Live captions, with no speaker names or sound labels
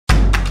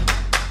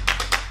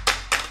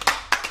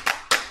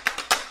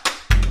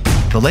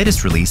The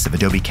latest release of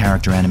Adobe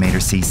Character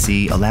Animator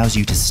CC allows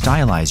you to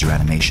stylize your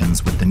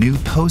animations with the new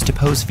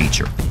pose-to-pose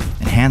feature,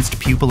 enhanced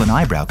pupil and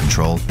eyebrow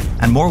control,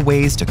 and more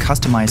ways to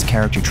customize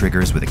character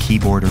triggers with a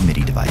keyboard or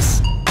MIDI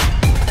device.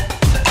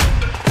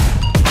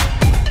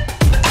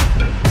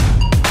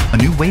 A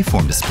new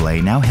waveform display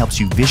now helps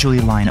you visually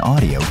align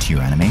audio to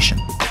your animation.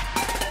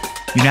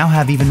 You now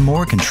have even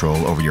more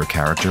control over your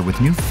character with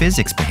new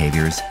physics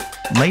behaviors,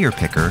 layer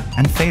picker,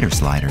 and fader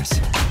sliders.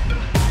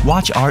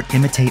 Watch art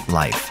imitate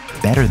life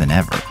better than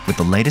ever with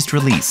the latest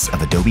release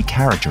of Adobe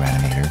Character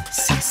Animator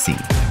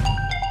CC.